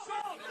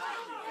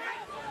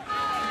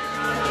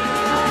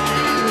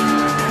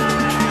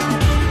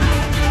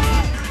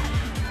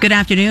Good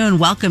afternoon.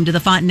 Welcome to the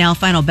Fontanelle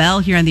Final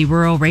Bell here on the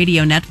Rural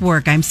Radio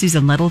Network. I'm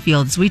Susan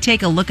Littlefield. As we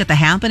take a look at the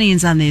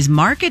happenings on these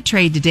market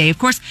trade today, of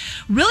course,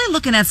 really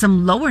looking at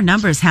some lower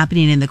numbers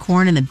happening in the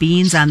corn and the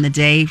beans on the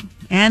day,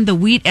 and the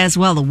wheat as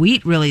well. The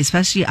wheat really,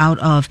 especially out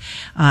of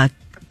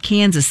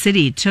Kansas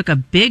City, took a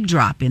big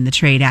drop in the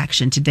trade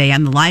action today.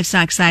 On the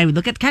livestock side, we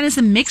look at kind of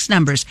some mixed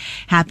numbers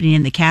happening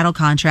in the cattle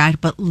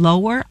contract, but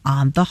lower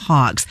on the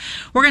hogs.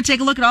 We're going to take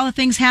a look at all the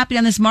things happening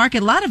on this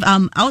market. A lot of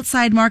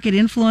outside market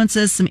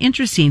influences, some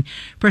interesting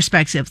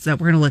perspectives that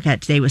we're going to look at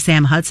today with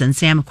Sam Hudson.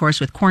 Sam, of course,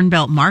 with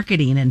Cornbelt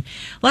Marketing. And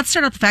let's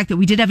start with the fact that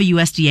we did have a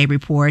USDA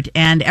report,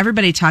 and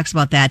everybody talks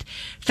about that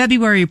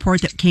February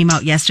report that came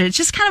out yesterday. It's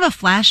just kind of a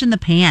flash in the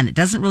pan. It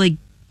doesn't really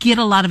get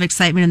a lot of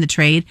excitement in the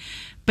trade.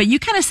 But you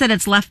kind of said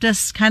it's left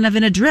us kind of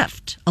in a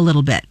drift a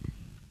little bit.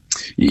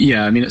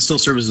 Yeah, I mean, it still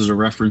serves as a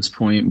reference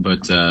point,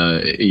 but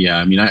yeah,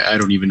 I mean, I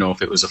don't even know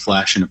if it was a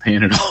flash in a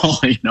pan at all.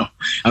 I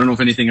don't know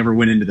if anything ever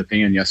went into the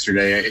pan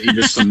yesterday.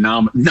 Just some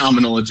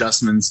nominal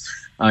adjustments.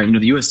 The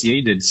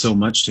USDA did so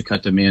much to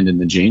cut demand in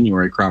the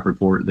January crop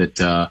report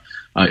that,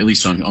 at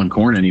least on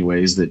corn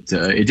anyways, that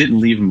it didn't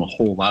leave them a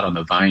whole lot on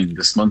the vine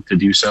this month to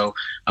do so.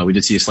 We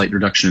did see a slight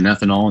reduction in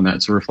ethanol, and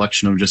that's a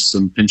reflection of just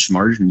some pinched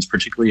margins,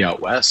 particularly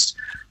out west.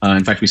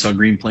 In fact, we saw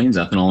Green Plains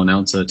ethanol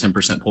announce a 10%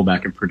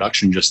 pullback in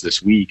production just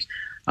this week.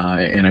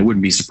 And I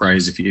wouldn't be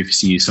surprised if you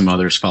see some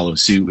others follow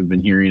suit. We've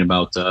been hearing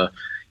about,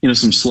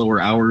 some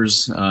slower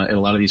hours at a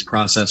lot of these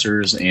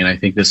processors. And I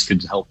think this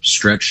could help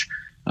stretch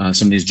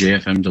some of these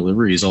JFM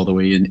deliveries all the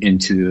way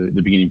into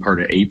the beginning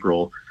part of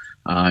April.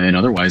 And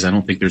otherwise, I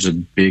don't think there's a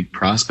big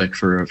prospect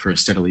for a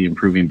steadily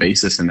improving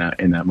basis in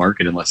that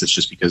market, unless it's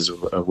just because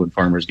of when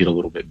farmers get a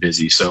little bit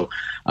busy. So,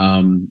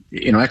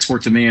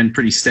 export demand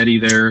pretty steady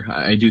there.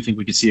 I do think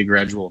we could see a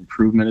gradual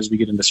improvement as we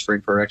get into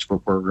spring for our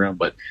export program,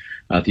 but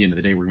at the end of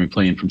the day, we're going to be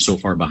playing from so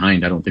far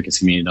behind. I don't think it's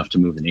going to be enough to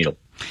move the needle.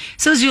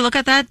 So as you look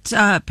at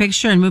that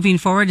picture and moving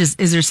forward, is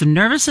there some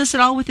nervousness at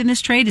all within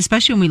this trade,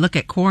 especially when we look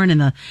at corn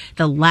and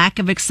the lack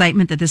of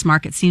excitement that this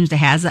market seems to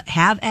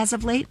have as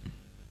of late?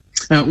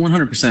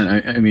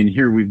 100%. I mean,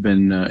 here we've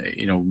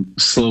been,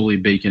 slowly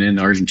baking in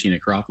Argentina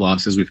crop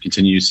losses. We've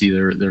continued to see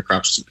their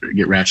crops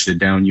get ratcheted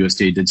down.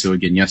 USDA did so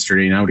again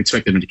yesterday, and I would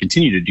expect them to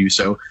continue to do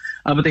so.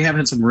 But they have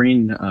had some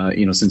rain,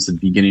 since the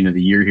beginning of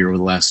the year here over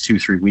the last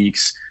 2-3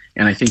 weeks.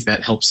 And I think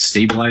that helps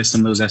stabilize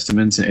some of those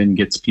estimates and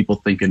gets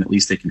people thinking at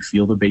least they can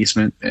feel the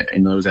basement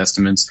in those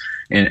estimates.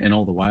 And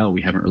all the while,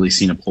 we haven't really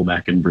seen a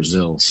pullback in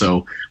Brazil.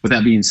 So with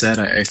that being said,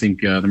 I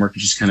think the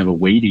market's just kind of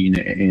awaiting,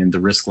 and the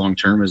risk long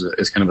term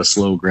is kind of a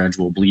slow,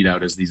 gradual bleed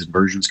out as these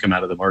inversions come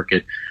out of the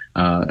market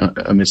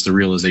amidst the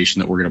realization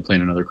that we're going to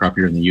plant another crop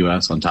here in the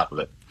U.S. on top of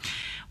it.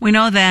 We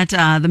know that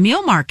the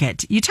meal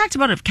market, you talked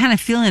about it kind of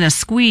feeling a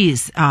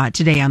squeeze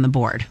today on the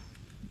board.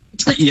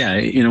 Yeah,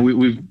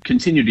 we've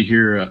continued to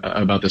hear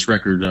about this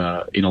record,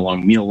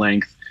 along meal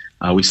length.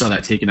 We saw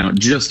that taken out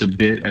just a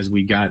bit as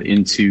we got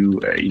into,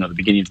 the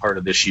beginning part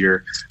of this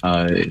year,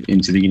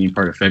 into the beginning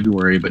part of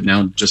February. But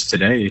now just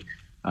today,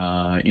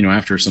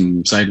 after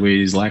some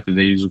sideways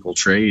lackadaisical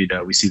trade,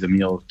 we see the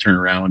meal turn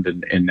around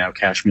and now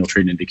cash meal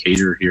trade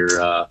indicator here,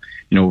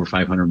 over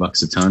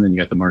 $500 a ton. And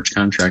you got the March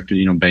contract,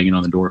 banging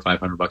on the door,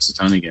 $500 a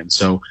ton again.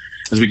 So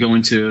as we go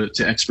into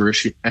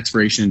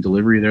expiration and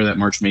delivery there, that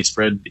March-May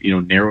spread,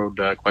 narrowed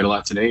quite a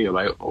lot today,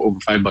 by over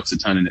 $5 a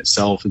ton in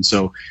itself. And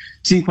so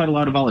seeing quite a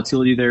lot of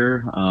volatility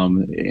there.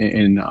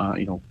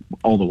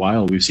 All the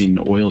while we've seen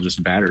oil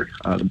just battered,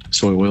 the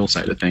soy oil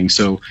side of things.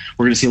 So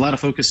we're going to see a lot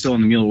of focus still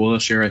on the meal oil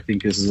share. I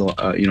think this is,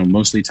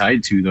 mostly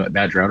tied to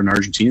that drought in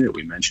Argentina that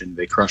we mentioned.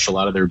 They crush a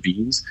lot of their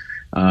beans.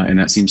 And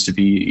that seems to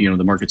be,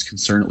 the market's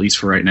concern, at least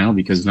for right now,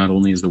 because not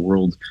only is the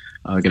world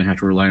going to have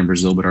to rely on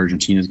Brazil, but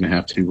Argentina is going to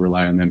have to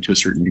rely on them to a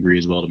certain degree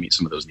as well to meet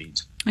some of those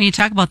needs. When you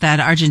talk about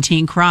that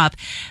Argentine crop,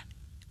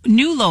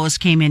 new lows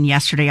came in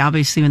yesterday,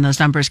 obviously, when those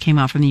numbers came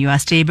out from the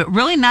USDA, but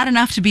really not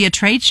enough to be a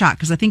trade shock,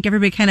 because I think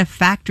everybody kind of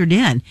factored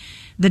in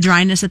the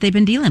dryness that they've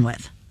been dealing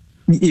with.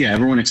 Yeah,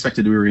 everyone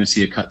expected we were going to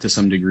see a cut to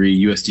some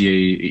degree.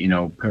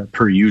 USDA,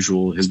 per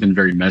usual, has been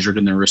very measured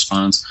in their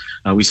response.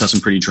 We saw some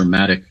pretty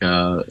dramatic,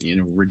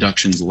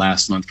 reductions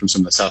last month from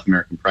some of the South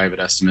American private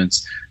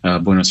estimates,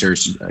 Buenos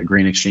Aires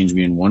Grain Exchange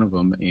being one of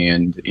them.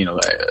 And,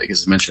 like I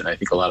mentioned, I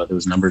think a lot of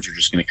those numbers are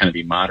just going to kind of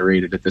be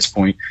moderated at this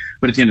point.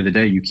 But at the end of the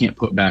day, you can't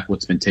put back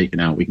what's been taken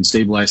out. We can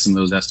stabilize some of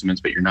those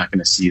estimates, but you're not going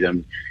to see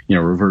them,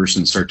 reverse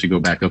and start to go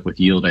back up with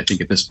yield. I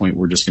think at this point,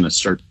 we're just going to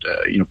start,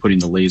 putting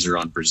the laser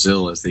on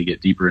Brazil as they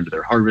get deeper into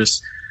their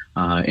harvest.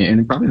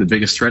 And probably the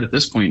biggest threat at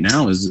this point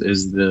now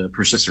is the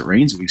persistent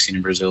rains that we've seen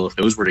in Brazil. If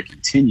those were to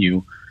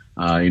continue,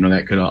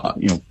 that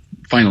could,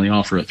 finally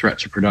offer a threat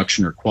to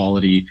production or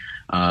quality,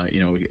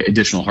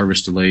 additional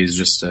harvest delays,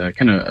 just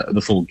kind of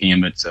the full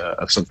gamut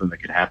of something that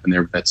could happen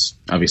there. But that's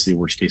obviously a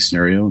worst case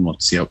scenario, and we'll have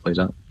to see how it plays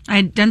out. I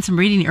had done some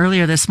reading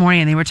earlier this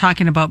morning, and they were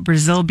talking about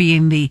Brazil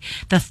being the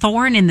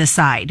thorn in the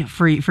side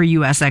for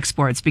U.S.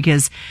 exports,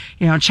 because,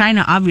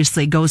 China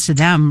obviously goes to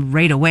them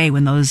right away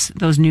when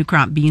those new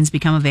crop beans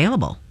become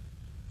available.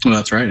 Well,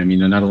 that's right. I mean,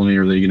 not only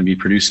are they going to be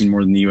producing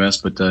more than the U.S.,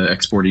 but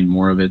exporting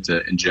more of it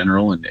in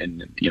general.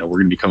 And we're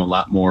going to become a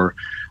lot more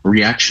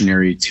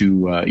reactionary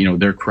to,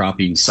 their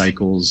cropping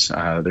cycles,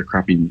 their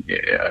cropping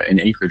and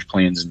acreage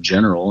plans in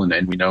general.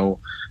 And we know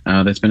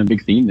that's been a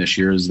big theme this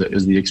year is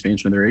the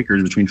expansion of their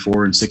acres between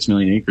 4 and 6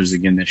 million acres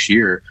again this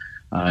year.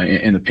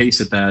 And the pace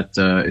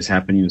that is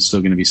happening is still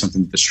going to be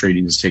something that this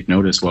trading is take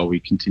notice while we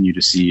continue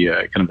to see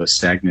kind of a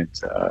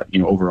stagnant,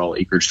 overall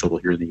acreage total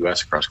here in the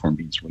U.S. across corn,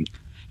 beans, wheat.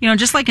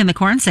 Just like in the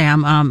corn,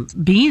 Sam,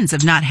 beans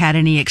have not had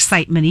any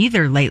excitement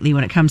either lately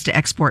when it comes to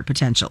export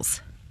potentials.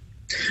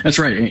 That's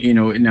right.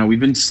 Now we've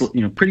been,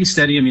 pretty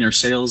steady. I mean, our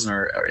sales and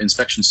our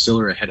inspections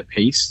still are ahead of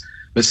pace,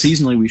 but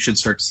seasonally we should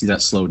start to see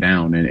that slow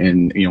down.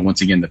 And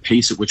once again, the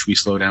pace at which we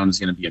slow down is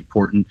going to be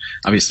important.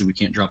 Obviously, we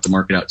can't drop the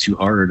market out too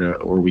hard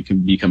or we can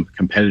become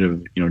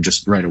competitive,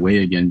 just right away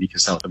again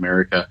because South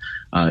America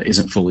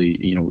isn't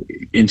fully,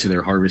 into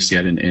their harvest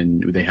yet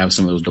and they have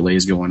some of those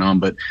delays going on.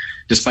 But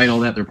despite all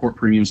that, their pork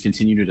premiums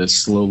continue to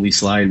slowly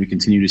slide. We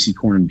continue to see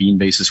corn and bean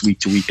basis week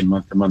to week and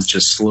month to month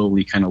just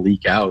slowly kind of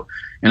leak out.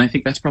 And I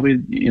think that's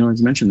probably,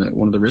 as mentioned, that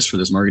one of the risks for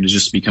this market is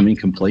just becoming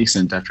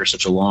complacent after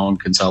such a long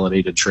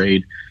consolidated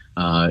trade.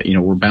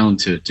 We're bound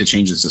to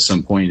change this at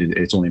some point.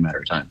 It's only a matter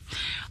of time.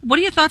 What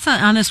are your thoughts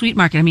on this wheat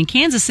market? I mean,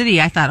 Kansas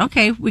City, I thought,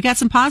 okay, we got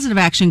some positive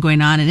action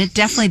going on, and it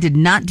definitely did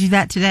not do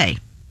that today.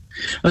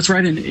 That's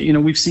right.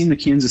 And, we've seen the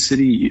Kansas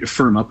City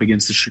firm up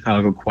against the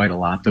Chicago quite a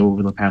lot, though,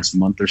 over the past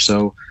month or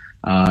so.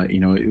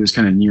 It was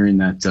kind of nearing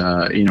that,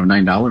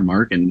 $9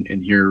 mark.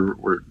 And here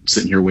we're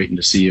sitting here waiting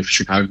to see if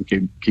Chicago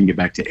can get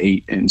back to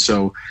 $8. And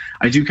so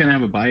I do kind of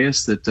have a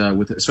bias that,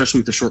 especially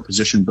with the short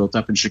position built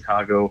up in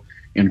Chicago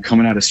and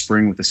coming out of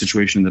spring with the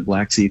situation in the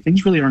Black Sea,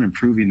 things really aren't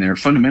improving there.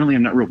 Fundamentally,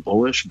 I'm not real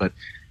bullish, but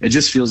it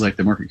just feels like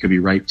the market could be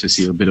ripe to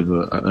see a bit of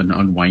an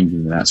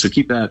unwinding of that. So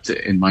keep that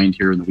in mind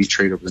here in the wheat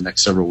trade over the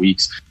next several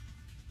weeks.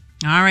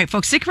 All right,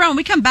 folks, stick around. When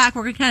we come back,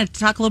 we're going to kind of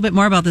talk a little bit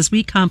more about this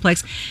wheat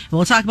complex.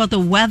 We'll talk about the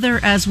weather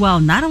as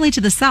well, not only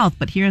to the south,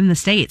 but here in the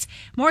States.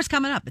 More is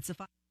coming up.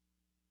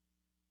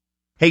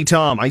 Hey,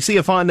 Tom, I see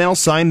a Fontanelle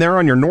sign there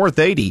on your North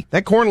 80.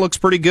 That corn looks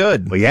pretty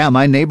good. Well, yeah,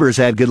 my neighbors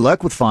had good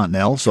luck with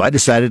Fontanelle, so I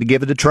decided to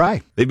give it a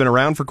try. They've been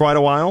around for quite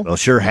a while? Well,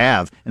 sure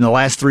have. In the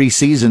last 3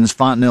 seasons,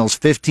 Fontanelle's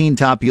 15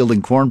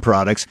 top-yielding corn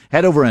products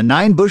had over a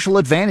 9-bushel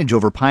advantage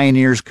over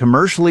Pioneer's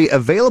commercially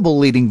available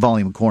leading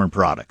volume corn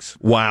products.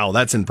 Wow,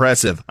 that's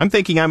impressive. I'm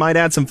thinking I might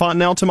add some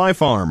Fontanelle to my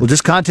farm. Well,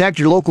 just contact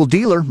your local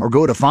dealer or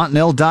go to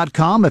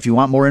fontanelle.com if you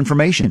want more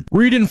information.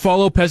 Read and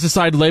follow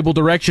pesticide label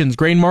directions,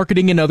 grain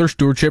marketing, and other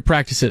stewardship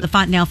practices. The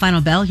Fontanelle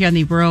Final Bell here on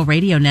the Rural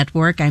Radio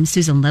Network. I'm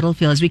Susan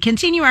Littlefield. As we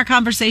continue our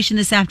conversation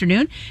this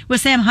afternoon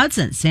with Sam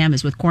Hudson. Sam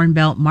is with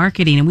Cornbelt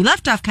Marketing. And we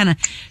left off kind of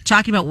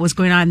talking about what was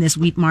going on in this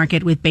wheat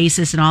market with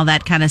basis and all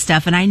that kind of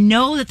stuff. And I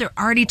know that they're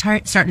already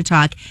starting to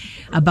talk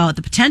about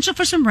the potential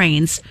for some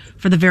rains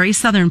for the very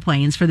southern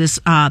plains for this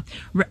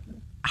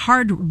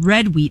hard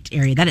red wheat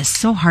area. That is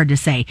so hard to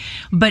say.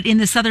 But in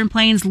the southern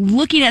plains,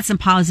 looking at some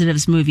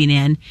positives moving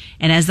in.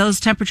 And as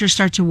those temperatures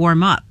start to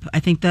warm up, I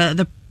think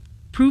the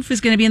proof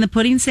is going to be in the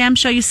pudding, Sam,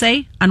 shall you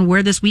say, on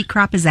where this wheat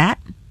crop is at?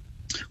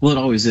 Well, it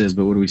always is,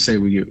 but what do we say?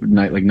 We get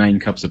 9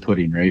 cups of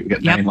pudding, right? We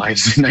got 9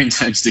 lives, 9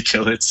 times to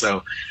kill it.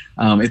 So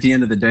at the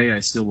end of the day, I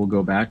still will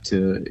go back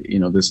to,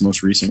 this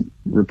most recent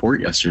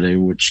report yesterday,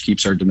 which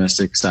keeps our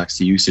domestic stocks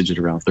to usage at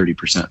around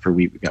 30% for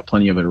wheat. We've got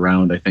plenty of it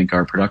around. I think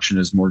our production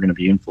is more going to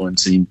be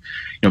influencing,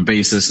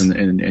 basis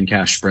and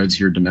cash spreads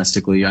here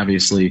domestically.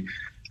 Obviously,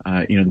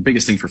 the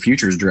biggest thing for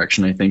futures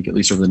direction, I think, at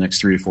least over the next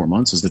 3 to 4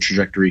 months, is the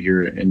trajectory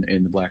here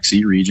in the Black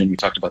Sea region. We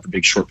talked about the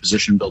big short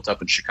position built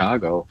up in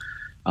Chicago.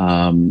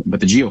 But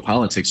the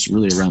geopolitics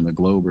really around the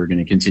globe are going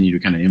to continue to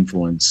kind of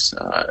influence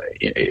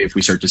if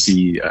we start to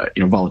see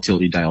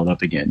volatility dialed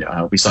up again.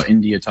 We saw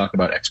India talk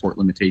about export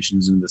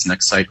limitations in this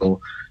next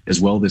cycle as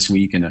well this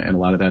week, and a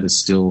lot of that is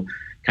still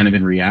kind of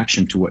in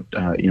reaction to what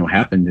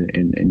happened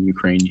in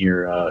Ukraine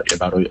here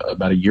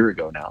about a year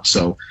ago now.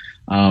 So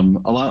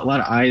a lot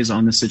of eyes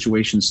on the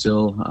situation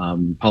still,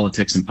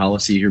 politics and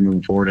policy here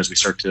moving forward as we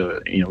start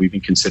to,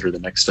 even consider the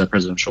next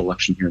presidential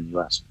election here in the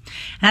U.S.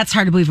 That's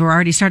hard to believe. We're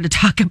already starting to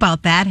talk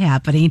about that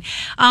happening.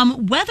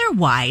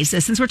 Weather-wise,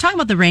 since we're talking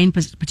about the rain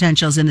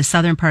potentials in the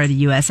southern part of the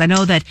U.S., I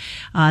know that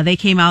they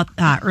came out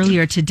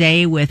earlier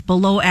today with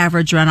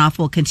below-average runoff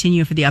will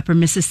continue for the upper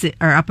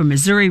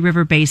Missouri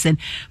River Basin.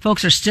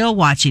 Folks are still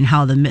watching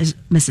how the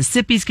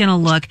Mississippi's going to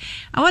look.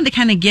 I wanted to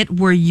kind of get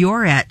where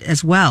you're at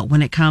as well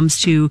when it comes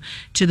to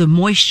the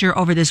moisture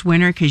over this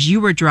winter, because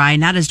you were dry,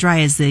 not as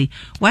dry as the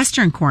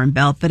western corn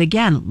belt, but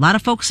again, a lot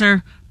of folks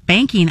are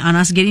banking on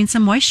us getting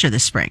some moisture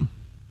this spring.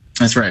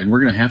 That's right, and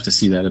we're going to have to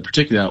see that,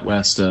 particularly out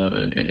west,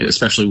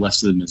 especially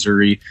west of the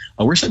Missouri.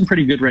 We're sitting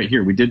pretty good right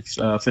here. We did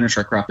finish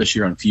our crop this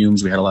year on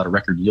fumes. We had a lot of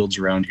record yields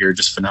around here,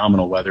 just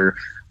phenomenal weather.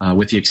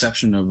 With the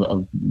exception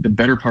of the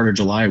better part of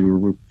July, we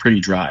were pretty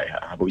dry.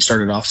 But we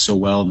started off so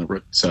well, and the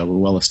roots were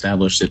well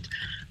established that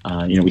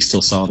we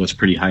still saw those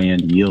pretty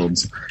high-end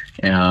yields.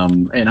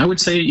 And I would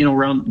say,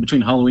 around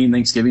between Halloween and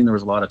Thanksgiving, there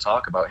was a lot of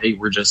talk about, hey,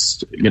 we're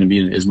just going to be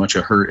in as much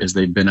a hurt as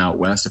they've been out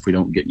west if we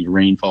don't get any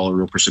rainfall or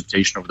real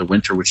precipitation over the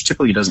winter, which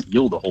typically doesn't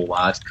yield a whole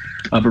lot.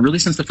 But really,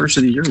 since the first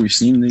of the year, we've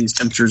seen these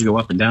temperatures go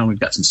up and down. We've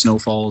got some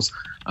snowfalls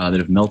that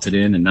have melted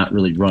in and not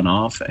really run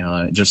off.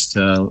 Just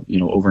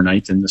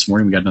overnight, and this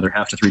morning we got another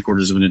 1/2 to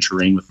 3/4 of an inch of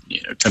rain with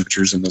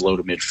temperatures in the low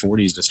to mid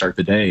 40s to start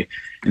the day.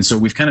 And so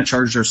we've kind of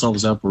charged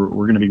ourselves up.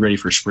 We're going to be ready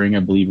for spring,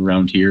 I believe,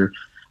 around here.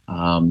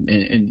 And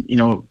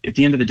at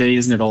the end of the day,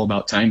 isn't it all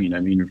about timing?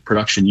 I mean,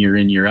 production year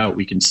in, year out,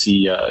 we can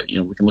see,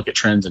 we can look at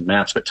trends and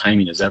maps, but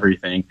timing is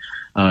everything.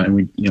 And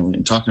we,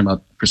 in talking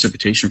about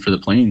precipitation for the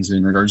plains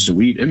in regards to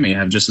wheat, it may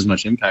have just as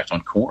much impact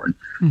on corn.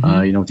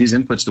 Mm-hmm. With these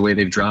inputs, the way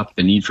they've dropped,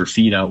 the need for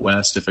feed out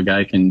west, if a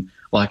guy can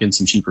lock in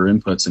some cheaper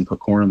inputs and put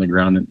corn on the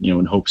ground, and,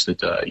 in hopes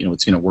that,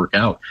 it's going to work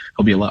out,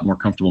 he'll be a lot more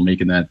comfortable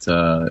making that,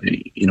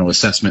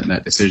 assessment and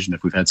that decision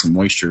if we've had some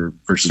moisture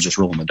versus just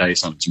rolling the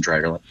dice on some dry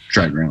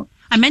ground.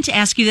 I meant to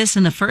ask you this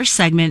in the first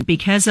segment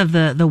because of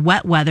the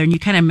wet weather, and you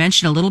kind of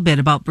mentioned a little bit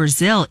about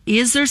Brazil.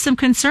 Is there some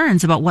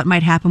concerns about what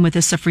might happen with the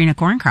safrinha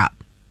corn crop?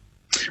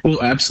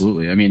 Well,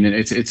 absolutely. I mean,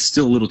 it's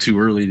still a little too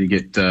early to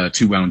get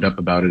too wound up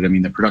about it. I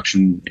mean, the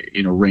production,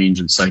 range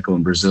and cycle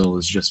in Brazil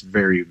is just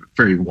very,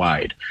 very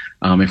wide.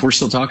 If we're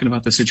still talking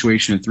about the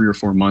situation in 3 or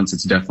 4 months,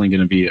 it's definitely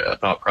going to be a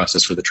thought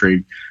process for the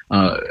trade,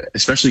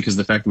 especially because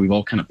the fact that we've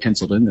all kind of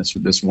penciled in this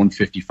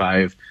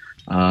 155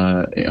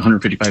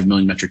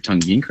 million metric ton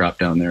bean crop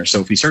down there. So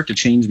if we start to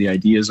change the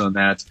ideas on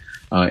that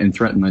and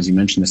threaten, as you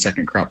mentioned, the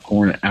second crop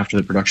corn after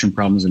the production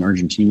problems in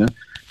Argentina,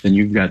 then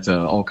you've got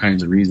all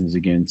kinds of reasons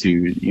again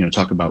to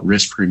talk about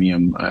risk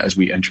premium as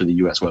we enter the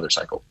U.S. weather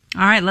cycle.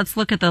 All right, let's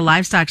look at the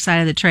livestock side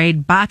of the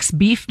trade. Box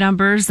beef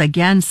numbers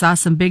again saw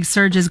some big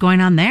surges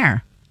going on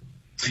there.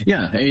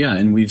 Yeah,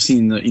 and we've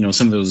seen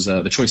some of those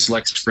the choice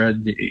select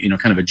spread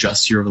kind of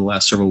adjust here over the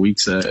last several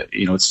weeks.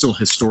 It's still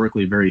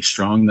historically very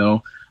strong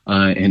though.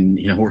 And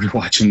we're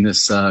watching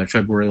this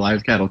February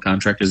live cattle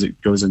contract as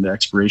it goes into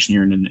expiration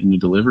here and into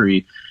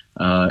delivery,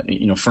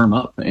 firm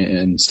up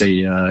and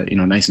stay,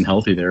 nice and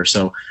healthy there.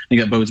 So I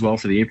think that bodes well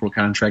for the April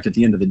contract. At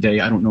the end of the day,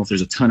 I don't know if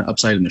there's a ton of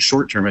upside in the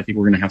short term. I think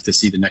we're going to have to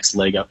see the next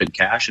leg up in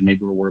cash, and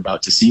maybe we're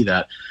about to see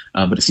that.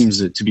 But it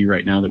seems to be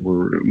right now that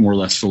we're more or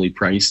less fully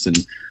priced.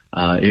 And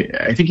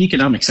I think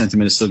economic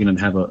sentiment is still going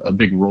to have a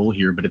big role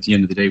here. But at the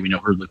end of the day, we know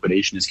herd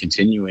liquidation is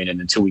continuing.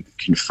 And until we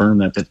confirm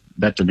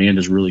that demand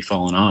has really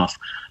fallen off,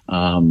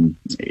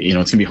 it's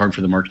going to be hard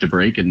for the market to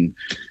break. And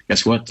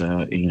guess what?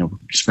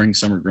 Spring,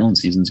 summer growing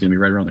season is going to be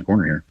right around the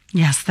corner here.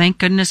 Yes, thank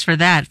goodness for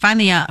that.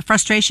 Finally,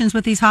 frustrations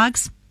with these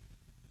hogs?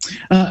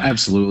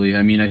 Absolutely.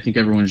 I mean, I think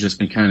everyone's just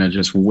been kind of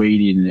just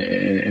waiting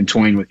and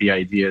toying with the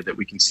idea that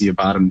we can see a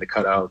bottom to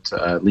cut out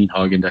lean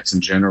hog index in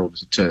general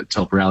to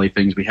help rally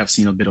things. We have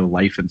seen a bit of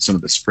life in some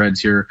of the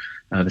spreads here,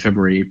 the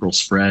February-April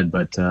spread,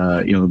 but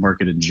the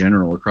market in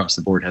general across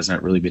the board has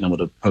not really been able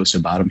to post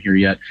a bottom here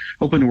yet.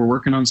 Hoping we're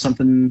working on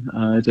something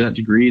to that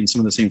degree, and some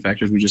of the same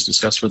factors we just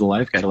discussed for the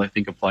live cattle I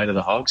think apply to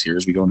the hogs here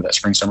as we go into that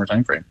spring-summer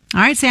timeframe.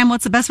 All right, Sam,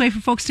 what's the best way for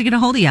folks to get a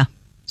hold of you?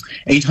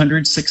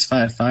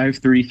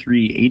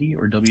 800-655-3380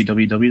 or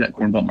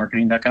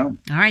www.cornbeltmarketing.com.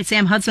 All right,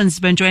 Sam Hudson's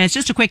been joining us.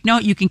 Just a quick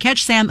note, you can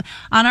catch Sam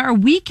on our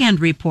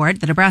weekend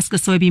report, the Nebraska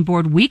Soybean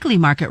Board Weekly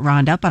Market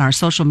Roundup on our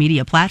social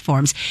media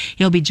platforms.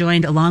 He'll be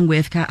joined along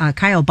with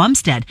Kyle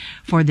Bumstead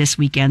for this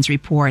weekend's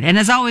report. And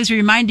as always, we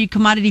remind you,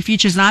 commodity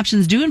futures and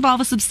options do involve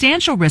a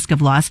substantial risk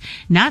of loss,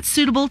 not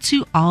suitable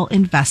to all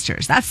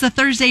investors. That's the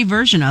Thursday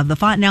version of the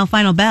Fontanelle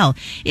Final Bell.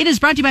 It is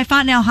brought to you by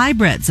Fontanelle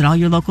Hybrids and all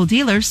your local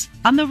dealers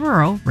on the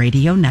Rural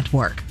Radio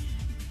Network.